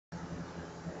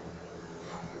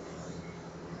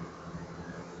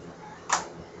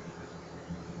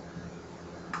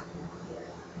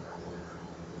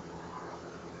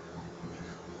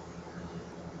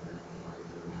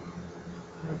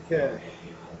Okay.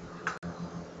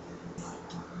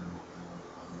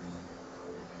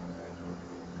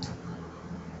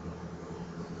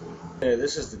 Okay,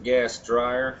 this is the gas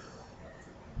dryer,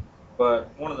 but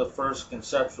one of the first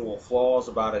conceptual flaws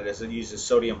about it is it uses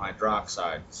sodium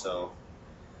hydroxide. So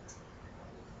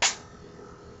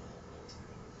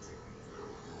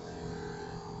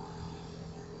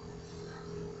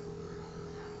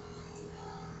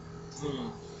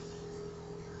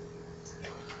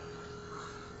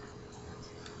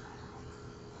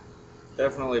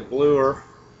definitely bluer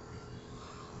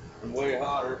and way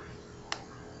hotter.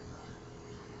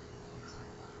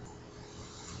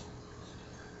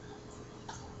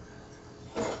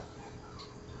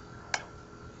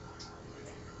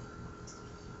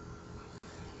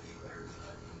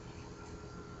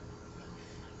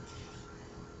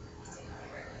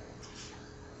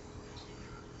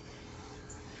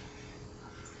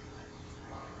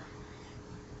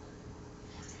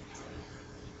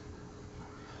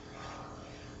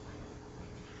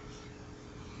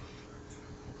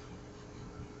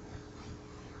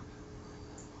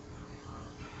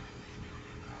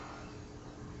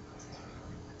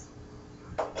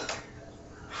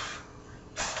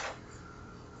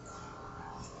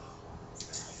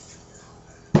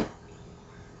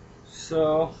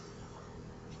 So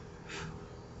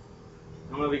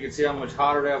I don't know if you can see how much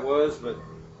hotter that was, but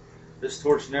this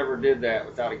torch never did that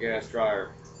without a gas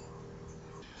dryer.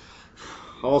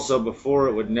 Also, before,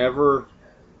 it would never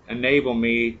enable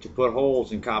me to put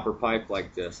holes in copper pipe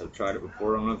like this. I've tried it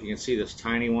before. I don't know if you can see this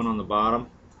tiny one on the bottom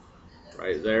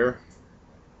right there.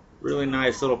 Really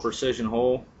nice little precision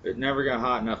hole. It never got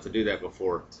hot enough to do that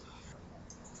before.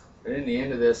 But in the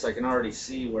end of this, I can already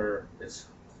see where its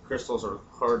crystals are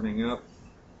hardening up.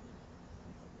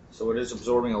 So it is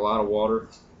absorbing a lot of water.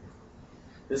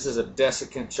 This is a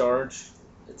desiccant charge.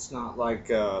 It's not like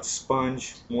a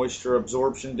sponge moisture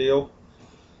absorption deal.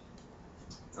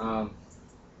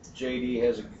 JD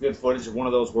has a good footage of one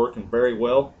of those working very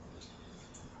well.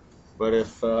 But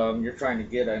if you're trying to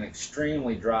get an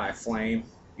extremely dry flame,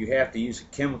 you have to use a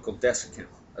chemical desiccant.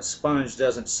 A sponge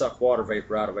doesn't suck water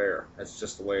vapor out of air. That's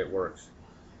just the way it works.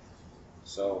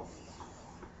 So,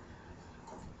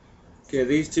 okay,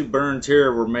 these two burns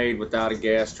here were made without a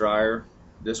gas dryer.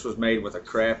 This was made with a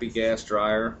crappy gas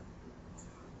dryer.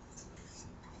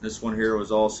 This one here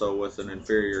was also with an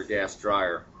inferior gas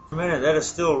dryer. A minute, that is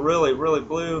still really, really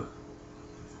blue.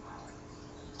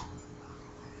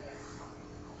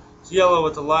 It's yellow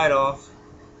with the light off.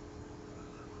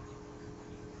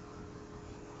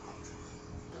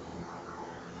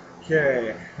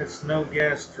 Okay, it's no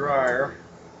gas dryer.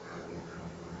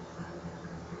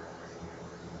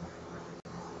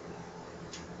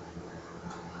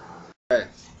 Okay.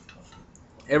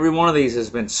 Every one of these has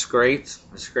been scraped.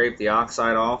 I scraped the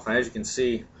oxide off, and as you can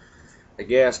see, the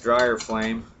gas dryer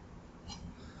flame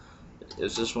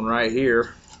is this one right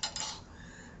here,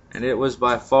 and it was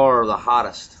by far the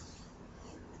hottest.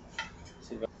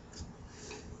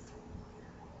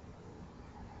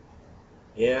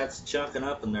 Yeah, it's chunking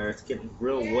up in there. It's getting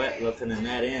real wet looking in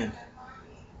that end.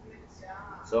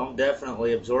 So I'm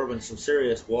definitely absorbing some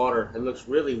serious water. It looks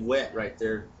really wet right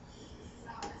there.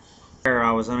 There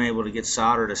I was unable to get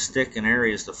solder to stick in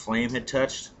areas the flame had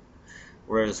touched,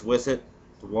 whereas with it,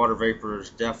 the water vapor has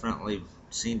definitely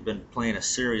been playing a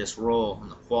serious role in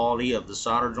the quality of the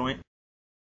solder joint.